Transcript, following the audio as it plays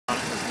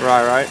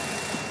Right.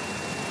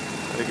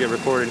 Let me get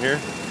recording here.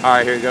 All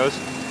right, here it goes.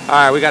 All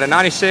right, we got a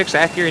 96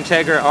 Acura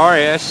Integra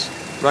RS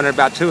running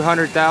about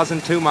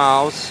 202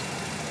 miles.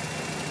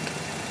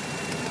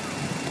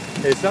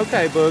 It's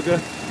okay, Booga.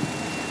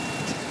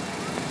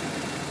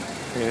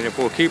 And if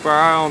we'll keep our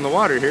eye on the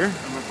water here.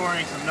 I'm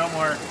pouring some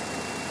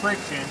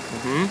No-Mor-friction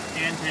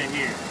into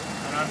here.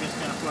 And I'm just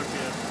going to push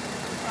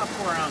about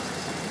 4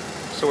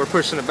 ounces. So we're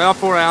pushing about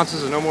 4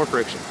 ounces of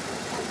No-Mor-friction.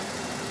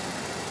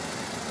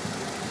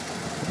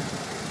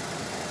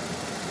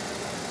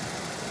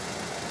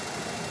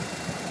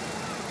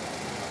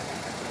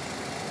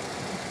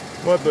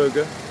 What,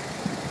 Booga?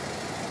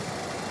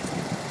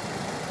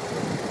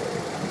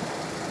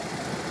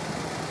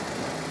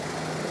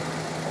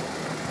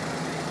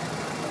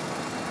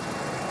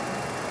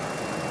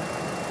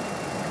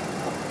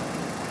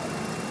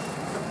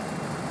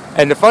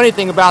 And the funny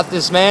thing about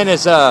this, man,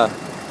 is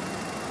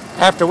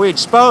after we'd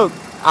spoke,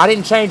 I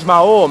didn't change my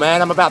oil,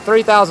 man. I'm about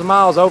 3,000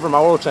 miles over my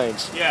oil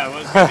change. Yeah,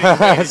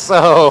 it was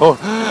so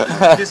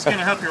this is going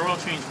to help your oil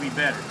change be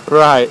better.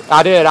 Right,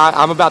 I did.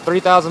 I'm about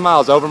 3,000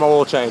 miles over my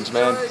oil change,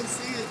 man.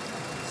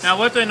 Now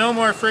what the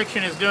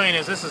No-Mor-friction is doing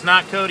is this is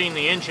not coating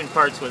the engine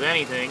parts with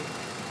anything.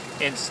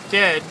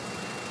 Instead,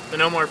 the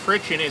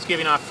No-Mor-friction is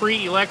giving off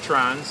free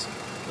electrons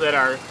that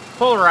are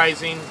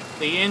polarizing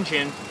the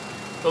engine,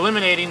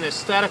 eliminating the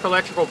static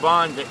electrical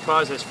bond that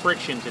causes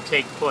friction to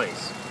take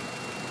place.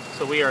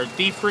 So we are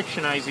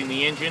defrictionizing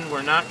the engine.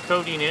 We're not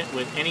coating it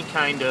with any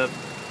kind of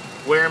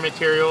wear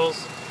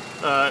materials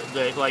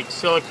like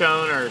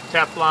silicone or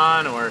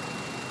Teflon or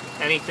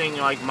anything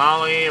like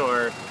Moly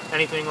or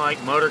anything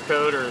like Motor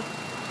Coat or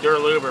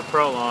Duralube or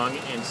Prolong.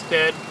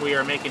 Instead, we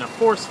are making a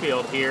force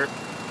field here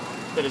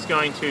that is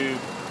going to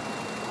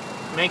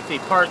make the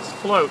parts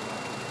float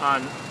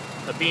on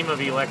a beam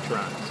of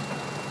electrons.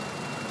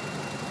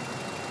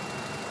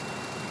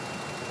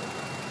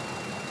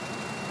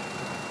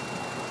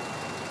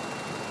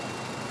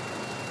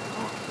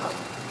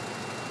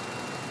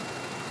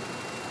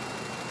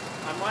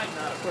 I might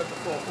not have put the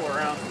full 4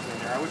 ounces in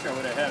there. I wish I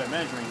would have had a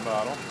measuring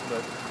bottle,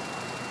 but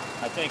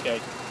I think I...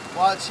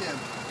 Watch him.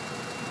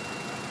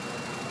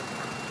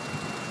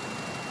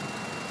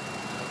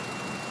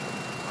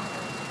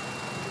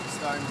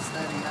 Starting to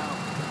steady out.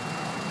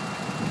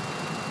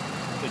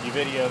 Did you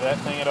video that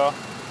thing at all?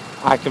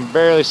 I can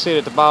barely see it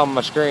at the bottom of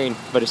my screen,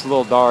 but it's a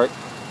little dark.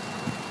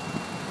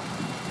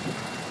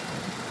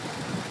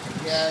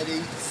 Yeah, you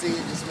can see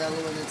it just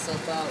mellowing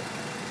itself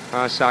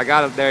out. So I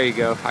got him. There you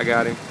go. I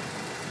got him.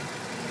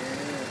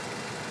 Yeah.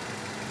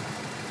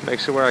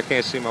 Makes it where I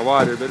can't see my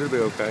water, but it'll be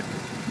okay.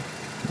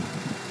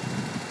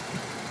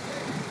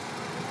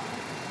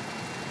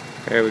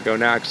 There we go.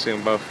 Now I can see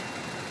them both.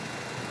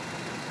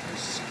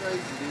 This is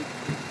crazy, dude.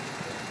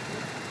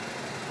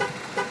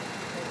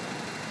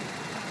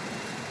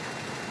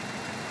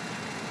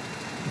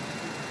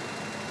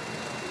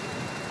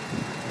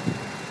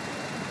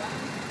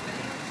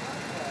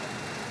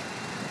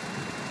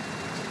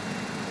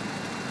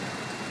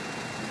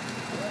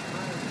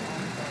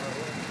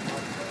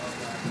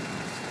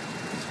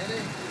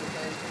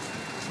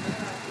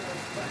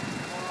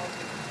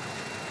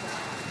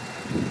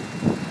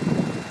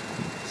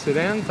 Sit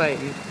down,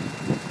 Clayton.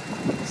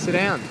 Sit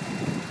down.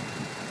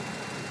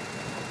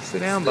 Sit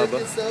down, Bubba.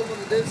 Yourself on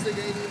the dipstick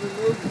ain't even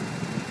moving.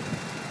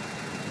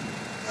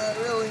 Not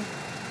really.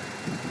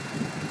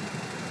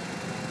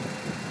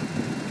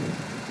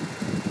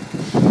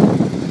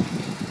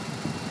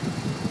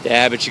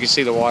 Yeah, but you can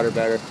see the water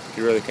better.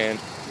 You really can.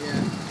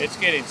 Yeah. It's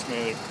getting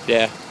smoother.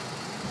 Yeah.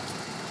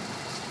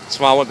 That's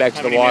why I went back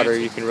to the water.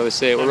 Minutes? You can really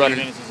see it. How We're many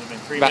running minutes has it been?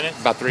 3 minutes?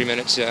 about 3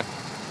 minutes, yeah.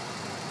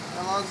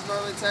 How long does it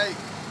normally take?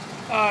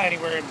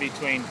 Anywhere in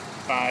between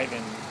 5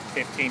 and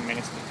 15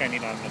 minutes,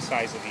 depending on the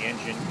size of the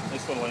engine.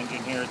 This little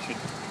engine here, it should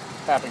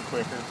happen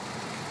quicker.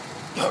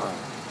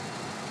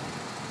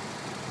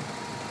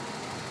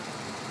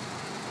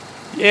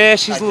 Yeah,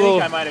 she's a little.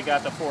 I think I might have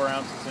got the 4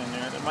 ounces in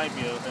there. It might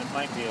be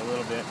a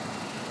little bit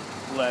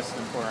less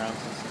than 4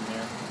 ounces in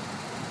there.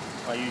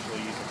 I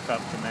usually use a cup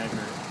to measure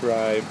it.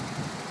 Right.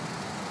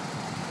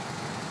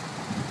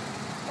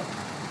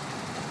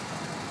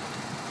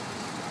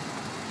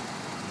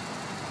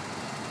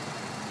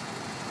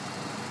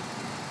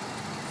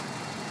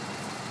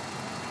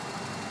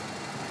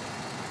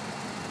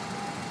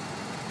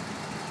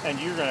 And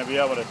you're going to be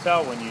able to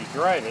tell when you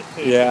drive it,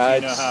 too. Yeah,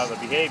 you know how the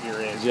behavior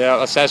is. Yeah,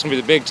 that's going to be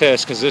the big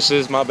test, because this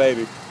is my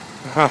baby.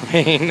 I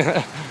mean,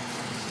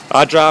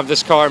 I drive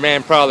this car,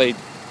 man, probably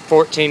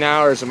 14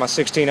 hours of my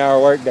 16-hour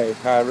workday.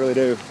 I really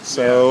do.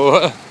 So,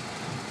 yeah.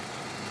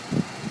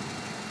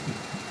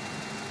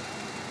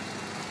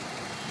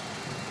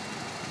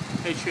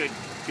 It should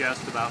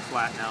just about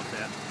flatten out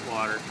that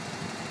water.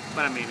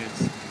 But, I mean,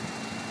 it's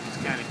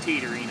kind of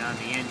teetering on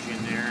the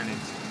engine there, and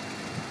it's...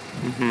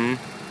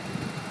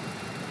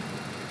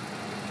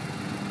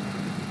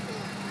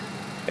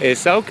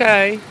 It's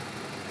okay.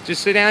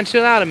 Just sit down and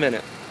chill out a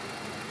minute.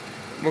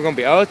 We're going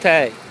to be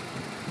okay.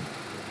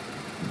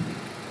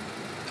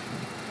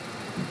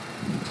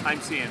 I'm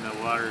seeing the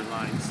water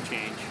lines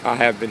change. I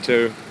have been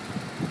too.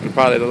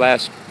 Probably the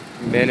last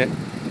minute.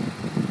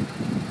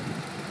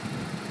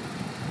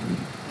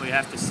 We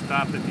have to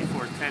stop it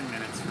before 10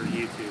 minutes for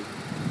YouTube.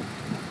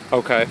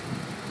 Okay.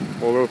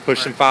 Well, we're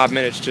pushing Right. 5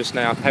 minutes just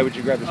now. Hey, would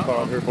you grab this car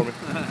over here for me?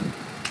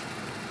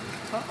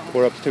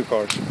 We're up to 2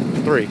 cars.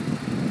 3.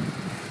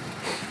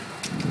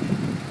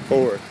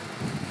 4.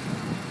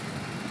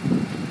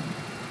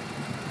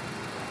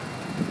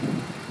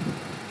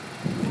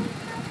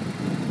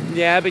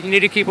 Yeah, but you need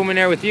to keep them in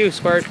there with you,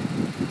 Squirt.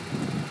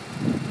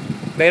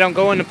 They don't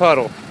go in the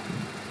puddle.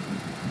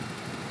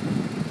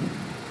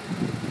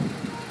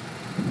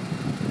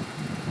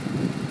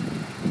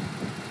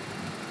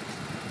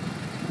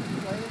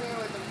 Stay in there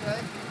with them,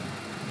 okay?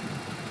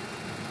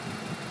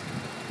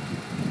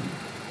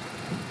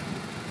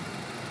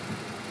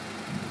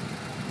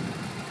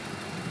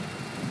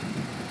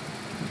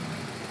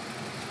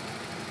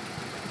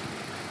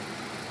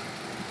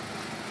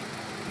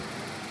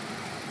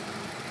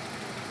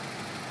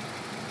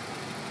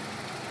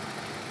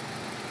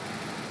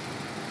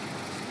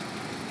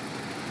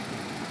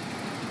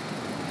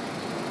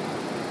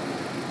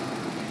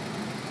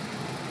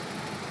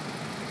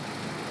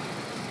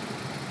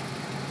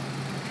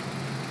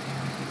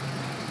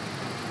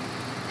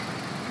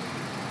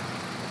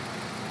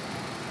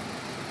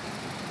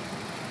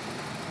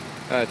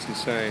 That's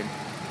insane.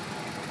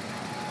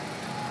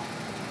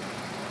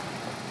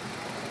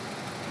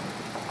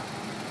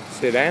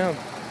 Sit down.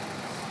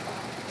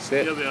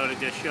 Sit. You'll be able to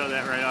just show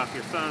that right off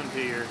your phone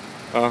to your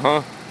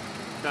Uh-huh.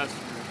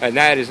 customer. And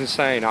that is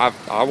insane. I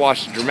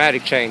watched a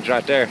dramatic change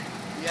right there.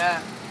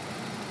 Yeah.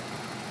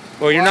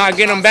 Well, you're not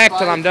getting them back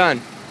till I'm done.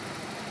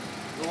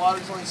 The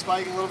water's only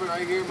spiking a little bit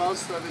right here.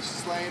 Most of it's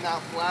just laying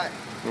out flat,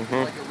 like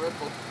a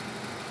ripple.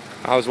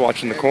 I was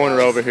watching the There it corner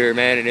goes. over here,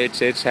 man, and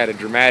it's had a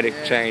dramatic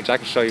Yeah. change. I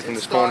can show you from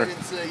It's this corner.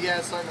 it's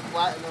starting to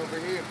flatten over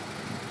here.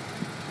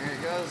 There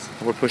it goes.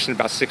 We're pushing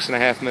about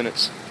 6.5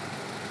 minutes.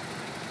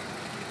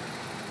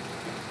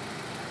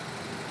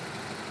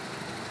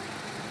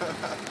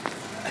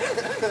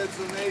 That's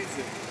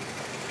amazing.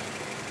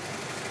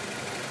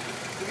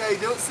 Okay,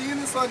 seeing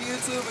this on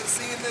YouTube and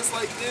seeing this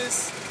like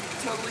this,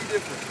 totally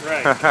different.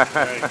 Right,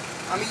 right.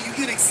 I mean, you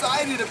get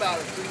excited about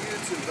it through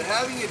YouTube, but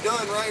having it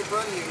done right in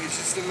front of you is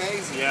just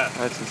amazing. Yeah.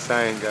 That's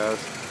insane, guys.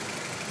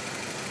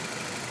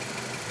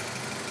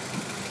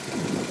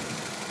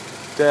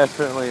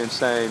 Definitely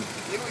insane. I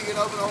think we can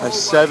open a whole At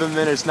 7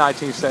 minutes,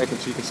 19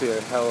 seconds, you can see a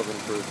hell of an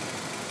improvement.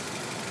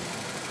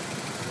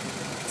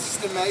 It's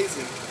just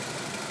amazing.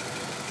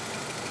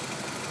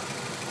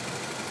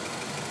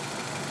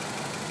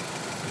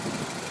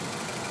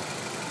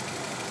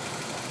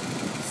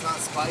 It's not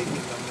spiking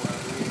no more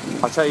over here.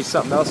 I'll tell you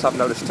something else I've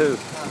noticed too.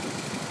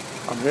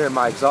 I'm hearing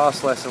my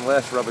exhaust less and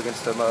less rub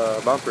against the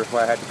bumper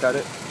where I had to cut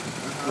it.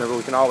 Remember,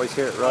 we can always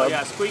hear it rub. Oh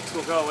yeah, squeaks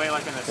will go away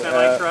like in the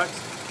semi-trucks.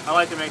 I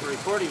like to make a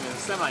recording in the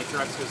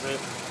semi-trucks because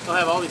they'll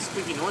have all these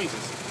squeaky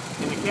noises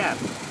in the cab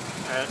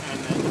and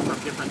from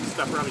different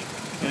stuff rubbing,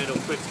 and it'll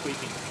quit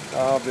squeaking.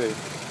 Oh, dude.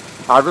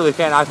 I really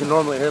can't. I can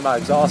normally hear my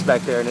exhaust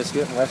back there, and it's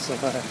getting less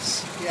and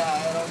less. Yeah,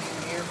 I don't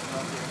even hear from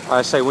up here.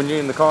 I say, when you're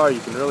in the car,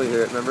 you can really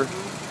hear it, remember?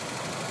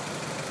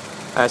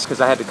 That's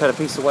because I had to cut a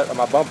piece of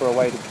my bumper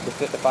away to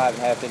fit the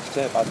 5.5 inch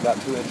tip. I was about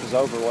 2 inches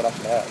over what I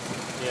should have.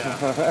 Yeah.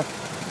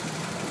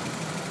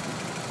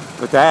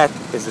 But that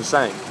is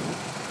insane.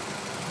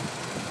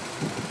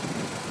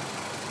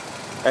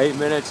 8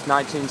 minutes,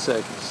 19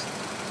 seconds.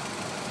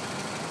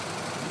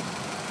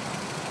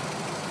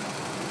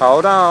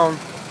 Hold on.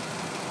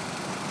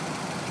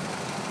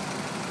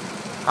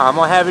 I'm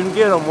going to have him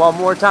get them one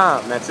more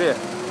time. That's it.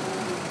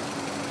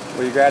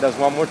 Will you grab those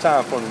one more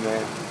time for me,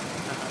 man?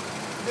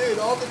 Dude,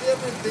 all the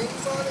different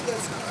things on it,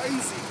 that's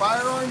crazy.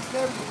 Firearms and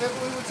everything.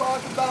 Remember we were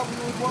talking about, we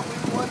were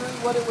wondering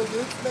what it would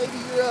do to maybe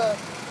your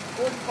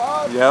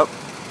 45? Yep.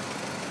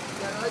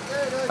 Yeah, right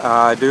there, look.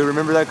 I do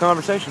remember that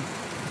conversation.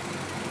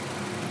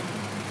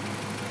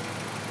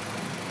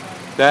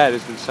 That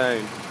is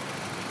insane.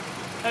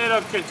 And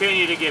it'll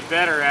continue to get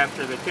better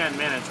after the 10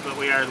 minutes, but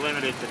we are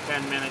limited to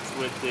 10 minutes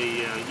with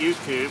the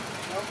YouTube.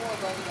 No more,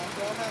 buddy. Don't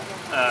throw 'em out no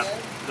more, okay?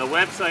 The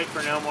website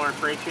for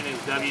No-Mor-friction is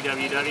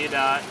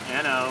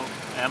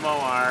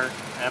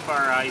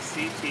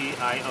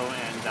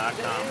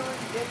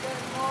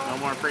www.nomorfriction.com.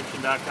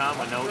 No-Mor-friction.com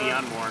with no E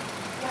on more.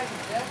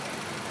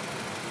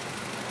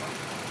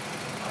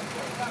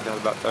 Got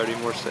about 30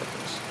 more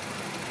seconds.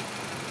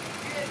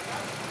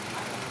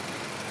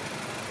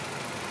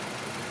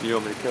 You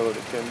want me to kill it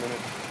at 10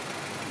 minutes?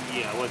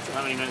 Yeah,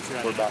 how many minutes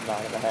are We're at? about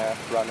 9.5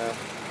 right now.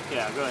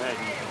 Yeah, go ahead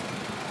and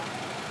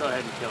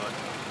kill it.